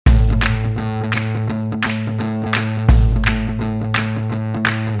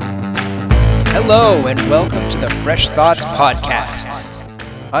Hello and welcome to the Fresh Thoughts Podcast.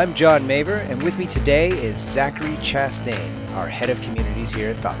 I'm John Maver, and with me today is Zachary Chastain, our head of communities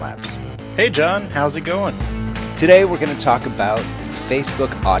here at Thought Labs. Hey John, how's it going? Today we're going to talk about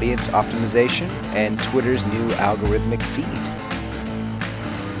Facebook audience optimization and Twitter's new algorithmic feed.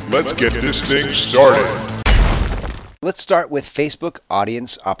 Let's get this thing started. Let's start with Facebook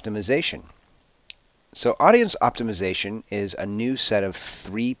audience optimization. So audience optimization is a new set of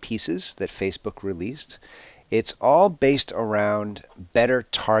 3 pieces that Facebook released. It's all based around better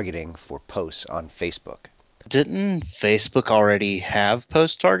targeting for posts on Facebook. Didn't Facebook already have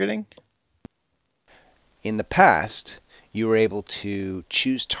post targeting? In the past, you were able to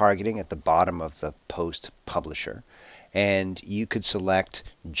choose targeting at the bottom of the post publisher, and you could select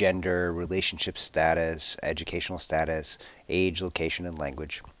gender, relationship status, educational status, age, location, and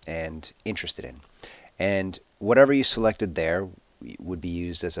language, and interested in. And whatever you selected there would be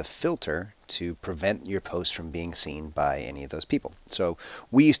used as a filter to prevent your post from being seen by any of those people. So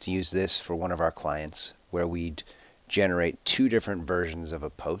we used to use this for one of our clients where we'd generate 2 different versions of a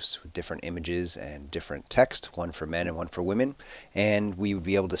post with different images and different text, one for men and one for women, and we would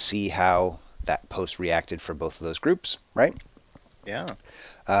be able to see how that post reacted for both of those groups, right? Yeah.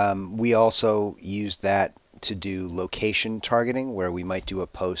 We also used that to do location targeting, where we might do a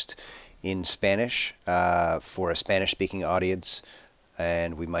post in Spanish for a Spanish-speaking audience,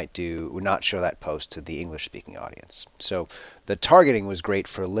 and we might not show that post to the English-speaking audience. So the targeting was great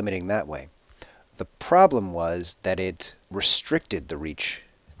for limiting that way. The problem was that it restricted the reach.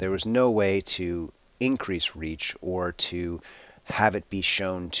 There was no way to increase reach or to have it be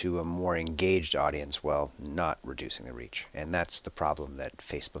shown to a more engaged audience while not reducing the reach. And that's the problem that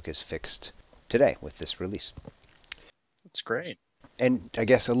Facebook has fixed today with this release. That's great. And I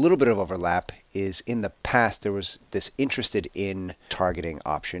guess a little bit of overlap is in the past there was this interested in targeting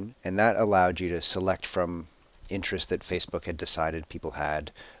option, and that allowed you to select from interests that Facebook had decided people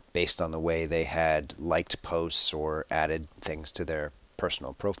had based on the way they had liked posts or added things to their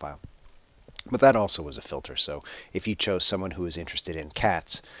personal profile. But that also was a filter. So if you chose someone who was interested in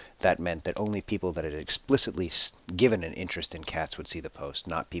cats, that meant that only people that had explicitly given an interest in cats would see the post,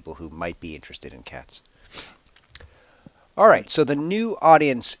 not people who might be interested in cats. All right, so the new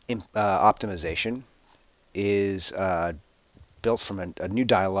audience optimization is built from a new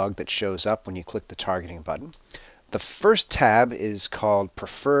dialog that shows up when you click the targeting button. The first tab is called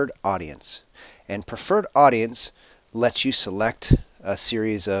Preferred Audience, and Preferred Audience lets you select a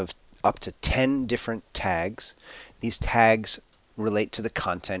series of up to 10 different tags. These tags relate to the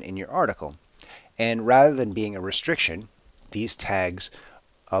content in your article, and rather than being a restriction, these tags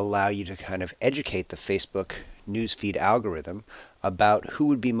allow you to kind of educate the Facebook newsfeed algorithm about who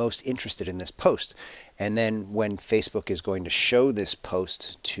would be most interested in this post. And then when Facebook is going to show this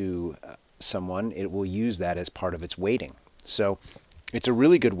post to someone, it will use that as part of its weighting. So it's a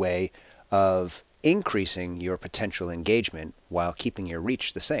really good way of increasing your potential engagement while keeping your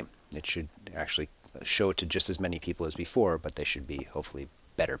reach the same. It should actually show it to just as many people as before, but they should be hopefully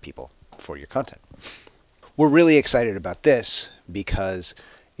better people for your content. We're really excited about this because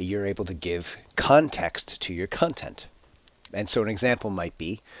you're able to give context to your content. And so an example might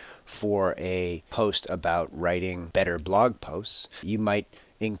be for a post about writing better blog posts, you might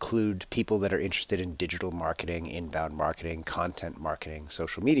include people that are interested in digital marketing, inbound marketing, content marketing,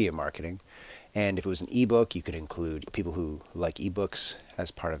 social media marketing. And if it was an ebook, you could include people who like ebooks as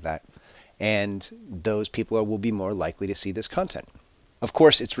part of that. And those people will be more likely to see this content. Of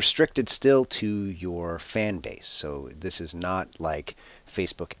course, it's restricted still to your fan base. So this is not like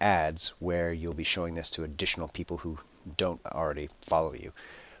Facebook ads where you'll be showing this to additional people who don't already follow you.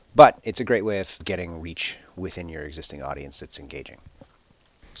 But it's a great way of getting reach within your existing audience that's engaging.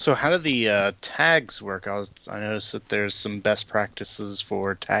 So how do the tags work? I noticed that there's some best practices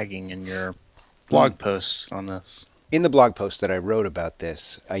for tagging in your blog posts on this. In the blog post that I wrote about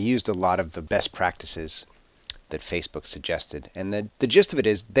this, I used a lot of the best practices that Facebook suggested. And the gist of it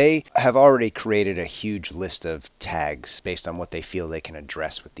is they have already created a huge list of tags based on what they feel they can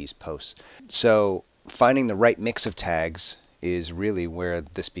address with these posts. So finding the right mix of tags is really where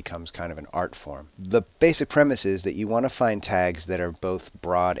this becomes kind of an art form. The basic premise is that you want to find tags that are both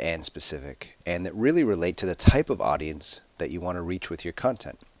broad and specific and that really relate to the type of audience that you want to reach with your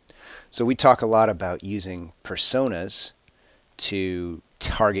content. So we talk a lot about using personas to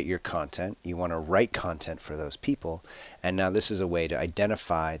target your content. You want to write content for those people. And now this is a way to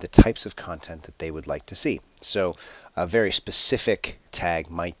identify the types of content that they would like to see. So a very specific tag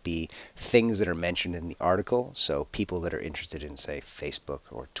might be things that are mentioned in the article. So people that are interested in, say, Facebook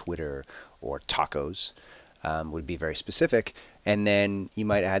or Twitter or tacos. would be very specific. And then you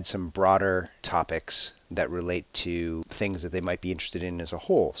might add some broader topics that relate to things that they might be interested in as a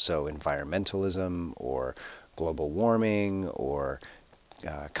whole. So environmentalism or global warming or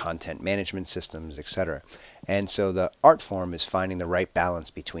content management systems, etc. And so the art form is finding the right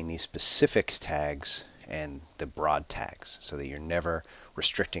balance between these specific tags and the broad tags so that you're never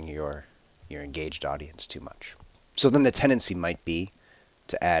restricting your engaged audience too much. So then the tendency might be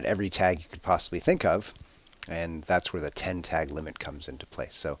to add every tag you could possibly think of, and that's where the 10 tag limit comes into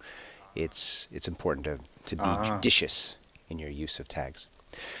place. So it's important to be judicious in your use of tags.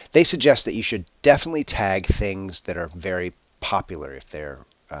 They suggest that you should definitely tag things that are very popular if they're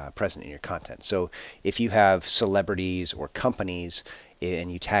present in your content. So if you have celebrities or companies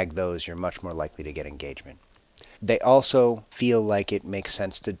and you tag those, you're much more likely to get engagement. They also feel like it makes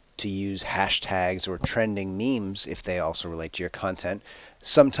sense to use hashtags or trending memes if they also relate to your content.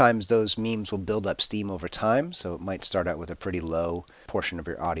 Sometimes those memes will build up steam over time, so it might start out with a pretty low portion of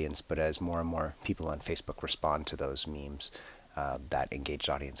your audience, but as more and more people on Facebook respond to those memes, that engaged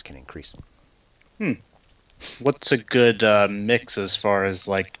audience can increase. What's a good mix as far as,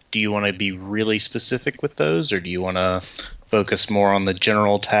 like, do you want to be really specific with those, or do you want to focus more on the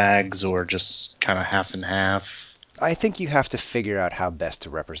general tags, or just kind of half and half? I think you have to figure out how best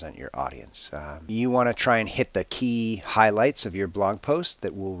to represent your audience. You want to try and hit the key highlights of your blog post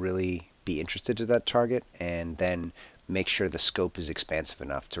that will really be interested to that target, and then make sure the scope is expansive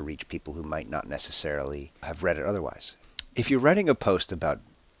enough to reach people who might not necessarily have read it otherwise. If you're writing a post about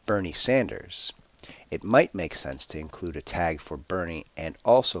Bernie Sanders, it might make sense to include a tag for Bernie and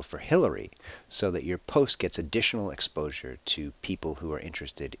also for Hillary so that your post gets additional exposure to people who are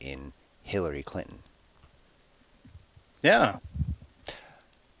interested in Hillary Clinton. Yeah.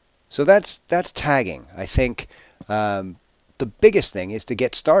 So that's tagging. I think the biggest thing is to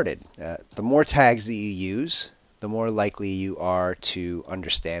get started. The more tags that you use, the more likely you are to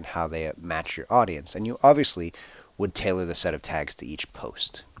understand how they match your audience. And you obviously would tailor the set of tags to each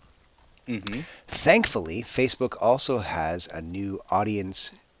post. Mm-hmm. Thankfully, Facebook also has a new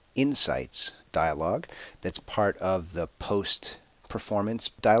audience insights dialog that's part of the post performance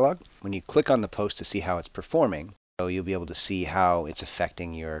dialog. When you click on the post to see how it's performing, you'll be able to see how it's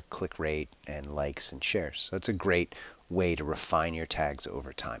affecting your click rate and likes and shares. So it's a great way to refine your tags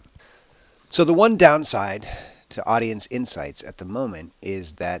over time. So the one downside to audience insights at the moment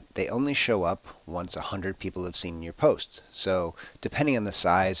is that they only show up once 100 people have seen your posts. So depending on the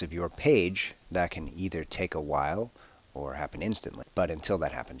size of your page, that can either take a while or happen instantly. But until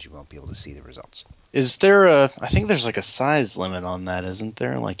that happens, you won't be able to see the results. Is there I think there's like a size limit on that, isn't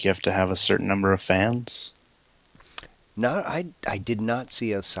there? Like you have to have a certain number of fans? I did not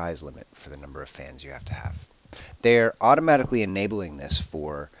see a size limit for the number of fans you have to have. They're automatically enabling this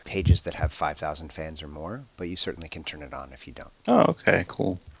for pages that have 5,000 fans or more, but you certainly can turn it on if you don't. Oh, okay,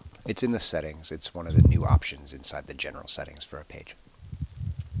 cool. It's in the settings. It's one of the new options inside the general settings for a page.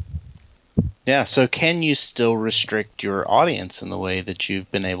 Yeah, so can you still restrict your audience in the way that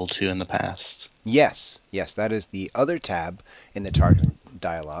you've been able to in the past? Yes, that is the other tab in the targeting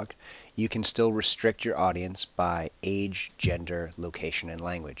dialog. You can still restrict your audience by age, gender, location, and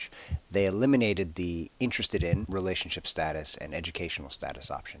language. They eliminated the interested in, relationship status, and educational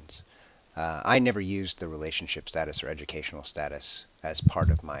status options. I never used the relationship status or educational status as part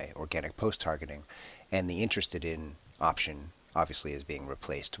of my organic post targeting, and the interested in option obviously is being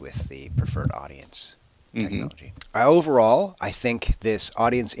replaced with the preferred audience technology. Overall, I think this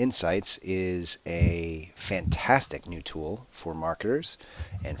Audience Insights is a fantastic new tool for marketers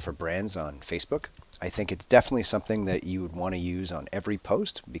and for brands on Facebook. I think it's definitely something that you would want to use on every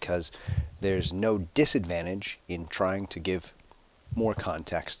post because there's no disadvantage in trying to give more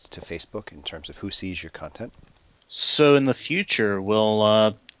context to Facebook in terms of who sees your content. So in the future,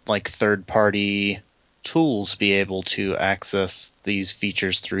 will like third-party tools be able to access these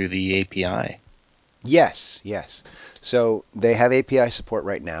features through the API? Yes. So they have API support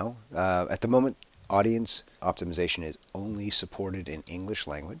right now. At the moment, audience optimization is only supported in English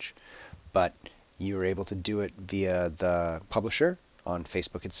language, but you're able to do it via the publisher on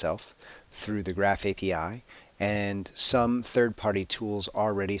Facebook itself through the Graph API, and some third-party tools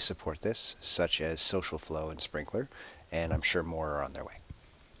already support this, such as SocialFlow and Sprinkler, and I'm sure more are on their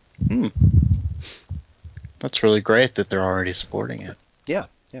way. That's really great that they're already supporting it. Yeah,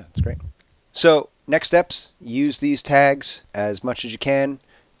 it's great. So next steps, use these tags as much as you can.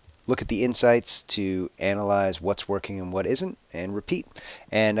 Look at the insights to analyze what's working and what isn't, and repeat.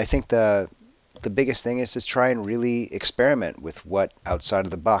 And I think the biggest thing is to try and really experiment with what outside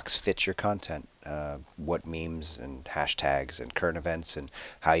of the box fits your content. What memes and hashtags and current events and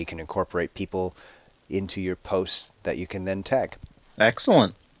how you can incorporate people into your posts that you can then tag.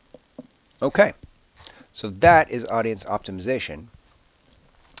 Excellent. Okay, so that is audience optimization.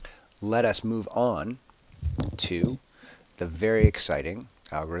 Let us move on to the very exciting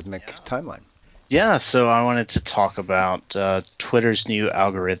algorithmic timeline. Yeah, so I wanted to talk about Twitter's new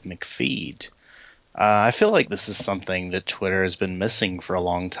algorithmic feed. I feel like this is something that Twitter has been missing for a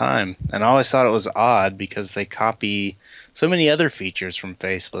long time, and I always thought it was odd because they copy so many other features from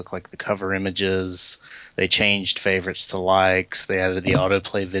Facebook, like the cover images, they changed favorites to likes, they added the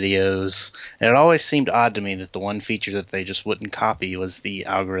autoplay videos, and it always seemed odd to me that the one feature that they just wouldn't copy was the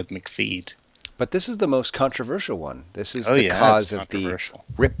algorithmic feed. But this is the most controversial one. This is the cause of the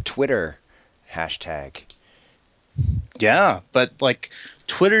RIP Twitter hashtag. Yeah, but like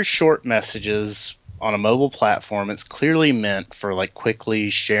Twitter's short messages on a mobile platform, it's clearly meant for like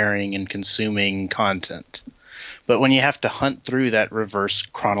quickly sharing and consuming content. But when you have to hunt through that reverse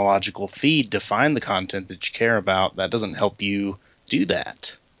chronological feed to find the content that you care about, that doesn't help you do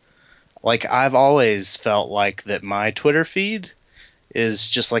that. Like I've always felt like that my Twitter feed is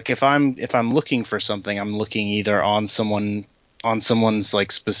just like if I'm looking for something, I'm looking either on someone's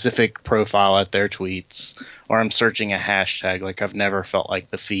like specific profile at their tweets, or I'm searching a hashtag. Like I've never felt like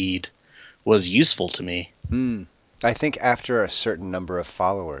the feed was useful to me. I think after a certain number of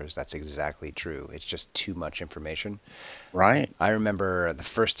followers, that's exactly true. It's just too much information. Right. I remember the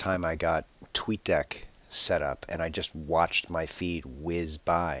first time I got TweetDeck set up, and I just watched my feed whiz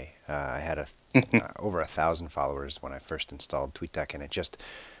by. I had over 1,000 followers when I first installed TweetDeck, and it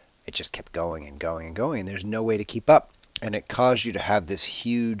just kept going and going and going, and there's no way to keep up. And it caused you to have this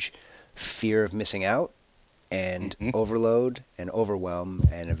huge fear of missing out and overload and overwhelm,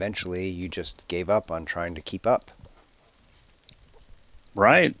 and eventually you just gave up on trying to keep up.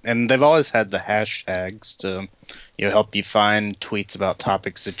 Right, and they've always had the hashtags to help you find tweets about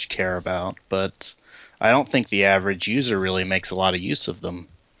topics that you care about, but I don't think the average user really makes a lot of use of them.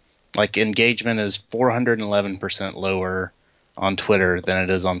 Like engagement is 411% lower on Twitter than it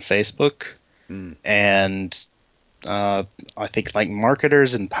is on Facebook, and I think like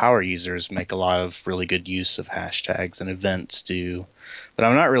marketers and power users make a lot of really good use of hashtags, and events do, but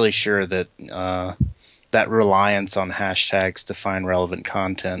I'm not really sure that that reliance on hashtags to find relevant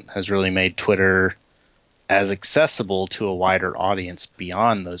content has really made Twitter as accessible to a wider audience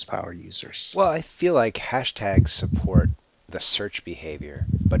beyond those power users. Well, I feel like hashtags support the search behavior,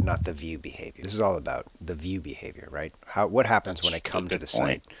 but not the view behavior. This is all about the view behavior, right? What happens when I come to the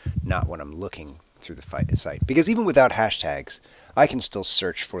site, not when I'm looking through the site. Because even without hashtags, I can still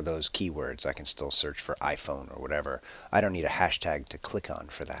search for those keywords. I can still search for iPhone or whatever. I don't need a hashtag to click on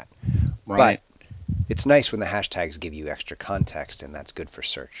for that. Right. But it's nice when the hashtags give you extra context, and that's good for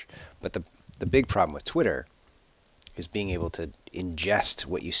search. But the big problem with Twitter is being able to ingest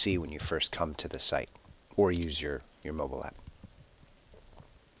what you see when you first come to the site or use your mobile app.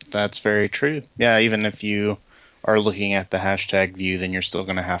 That's very true. Yeah, even if you are looking at the hashtag view, then you're still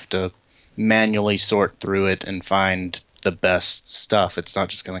going to have to manually sort through it and find the best stuff. It's not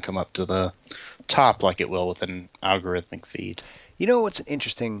just going to come up to the top like it will with an algorithmic feed. You know what's an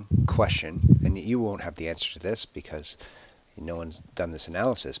interesting question, and you won't have the answer to this because no one's done this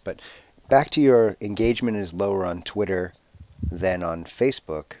analysis, but back to your engagement is lower on Twitter than on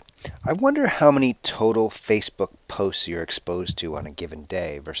Facebook. I wonder how many total Facebook posts you're exposed to on a given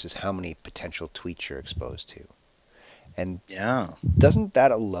day versus how many potential tweets you're exposed to. And doesn't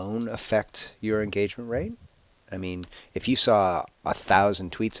that alone affect your engagement rate? I mean, if you saw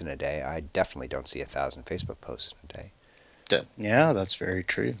 1,000 tweets in a day, I definitely don't see 1,000 Facebook posts in a day. Yeah, that's very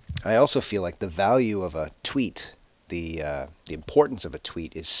true. I also feel like the value of a tweet, the importance of a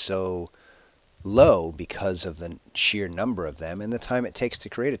tweet is so low because of the sheer number of them and the time it takes to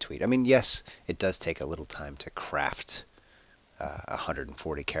create a tweet. I mean, yes, it does take a little time to craft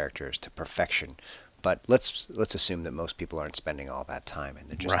 140 characters to perfection, but let's assume that most people aren't spending all that time and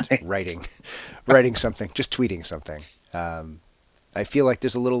they're just writing something, just tweeting something. I feel like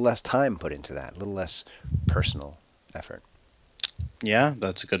there's a little less time put into that, a little less personal effort. Yeah,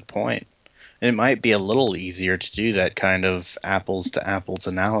 that's a good point. And it might be a little easier to do that kind of apples to apples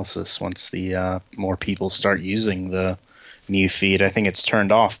analysis once the more people start using the new feed. I think it's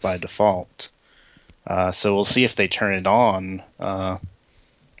turned off by default. So we'll see if they turn it on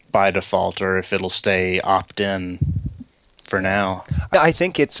by default or if it'll stay opt-in for now. I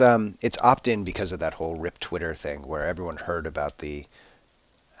think it's opt-in because of that whole RIP Twitter thing where everyone heard about the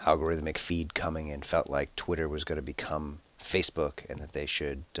algorithmic feed coming and felt like Twitter was going to become Facebook and that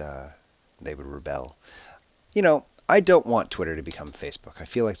they would rebel. You know, I don't want Twitter to become Facebook. I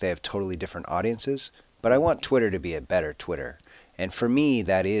feel like they have totally different audiences, but I want Twitter to be a better Twitter. And for me,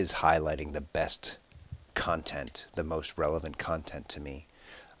 that is highlighting the best content, the most relevant content to me.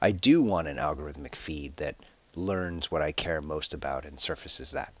 I do want an algorithmic feed that learns what I care most about and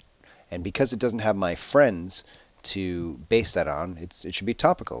surfaces that. And because it doesn't have my friends to base that on, it should be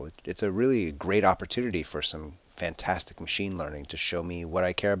topical. It's a really great opportunity for some fantastic machine learning to show me what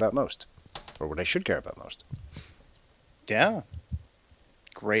I care about most, or what I should care about most. Yeah.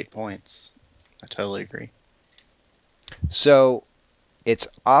 Great points. I totally agree. So it's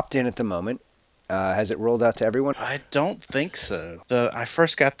opt-in at the moment. Has it rolled out to everyone? I don't think so. I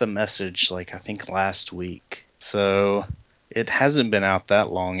first got the message, I think last week. So it hasn't been out that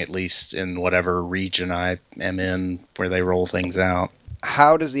long, at least in whatever region I am in where they roll things out.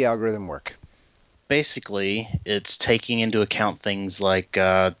 How does the algorithm work? Basically, it's taking into account things like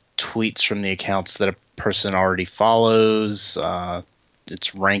tweets from the accounts that a person already follows.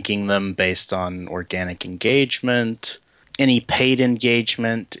 It's ranking them based on organic engagement. Any paid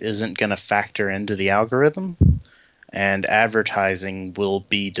engagement isn't going to factor into the algorithm, and advertising will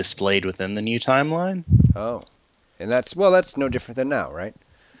be displayed within the new timeline. Oh, and that's no different than now, right?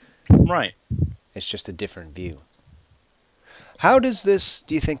 Right. It's just a different view. How do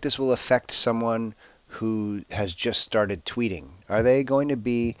you think this will affect someone who has just started tweeting? Are they going to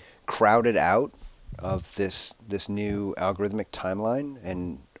be crowded out of this new algorithmic timeline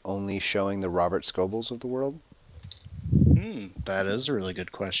and only showing the Robert Scobles of the world? That is a really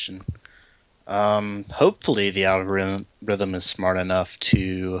good question. Hopefully the algorithm is smart enough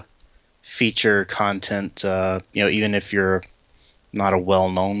to feature content, even if you're not a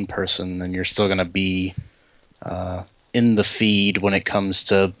well-known person, then you're still going to be in the feed when it comes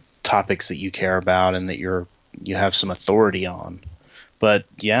to topics that you care about and that you have some authority on. But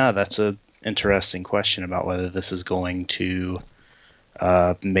yeah, that's a interesting question about whether this is going to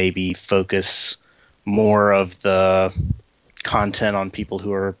maybe focus more of the content on people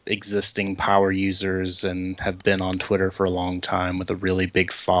who are existing power users and have been on Twitter for a long time with a really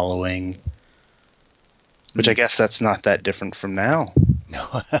big following, which I guess that's not that different from now.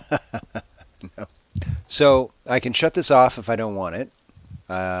 No. No. So I can shut this off if I don't want it.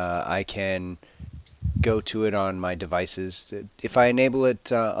 I can go to it on my devices. If I enable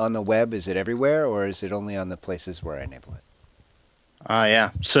it on the web, is it everywhere, or is it only on the places where I enable it? Yeah.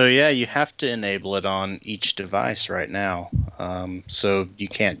 So yeah, you have to enable it on each device right now. So you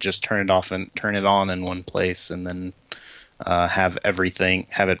can't just turn it off and turn it on in one place and then have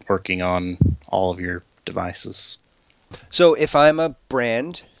it working on all of your devices. So if I'm a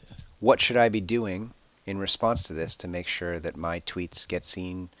brand, what should I be doing in response to this to make sure that my tweets get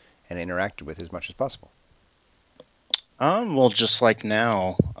seen and interacted with as much as possible? Well, just like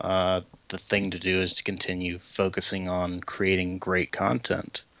now, the thing to do is to continue focusing on creating great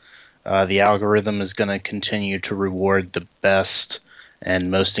content. The algorithm is going to continue to reward the best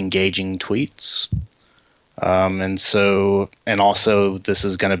and most engaging tweets. And also this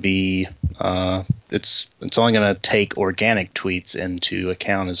is going to be, it's only going to take organic tweets into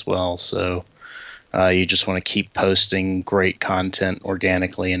account as well. So you just want to keep posting great content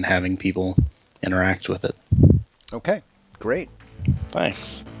organically and having people interact with it. Okay, great.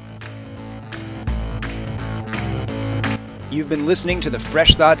 Thanks. You've been listening to the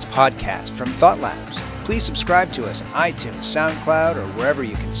Fresh Thoughts podcast from Thought Labs. Please subscribe to us on iTunes, SoundCloud, or wherever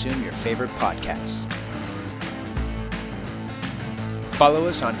you consume your favorite podcasts. Follow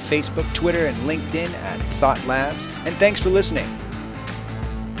us on Facebook, Twitter, and LinkedIn at Thought Labs, and thanks for listening.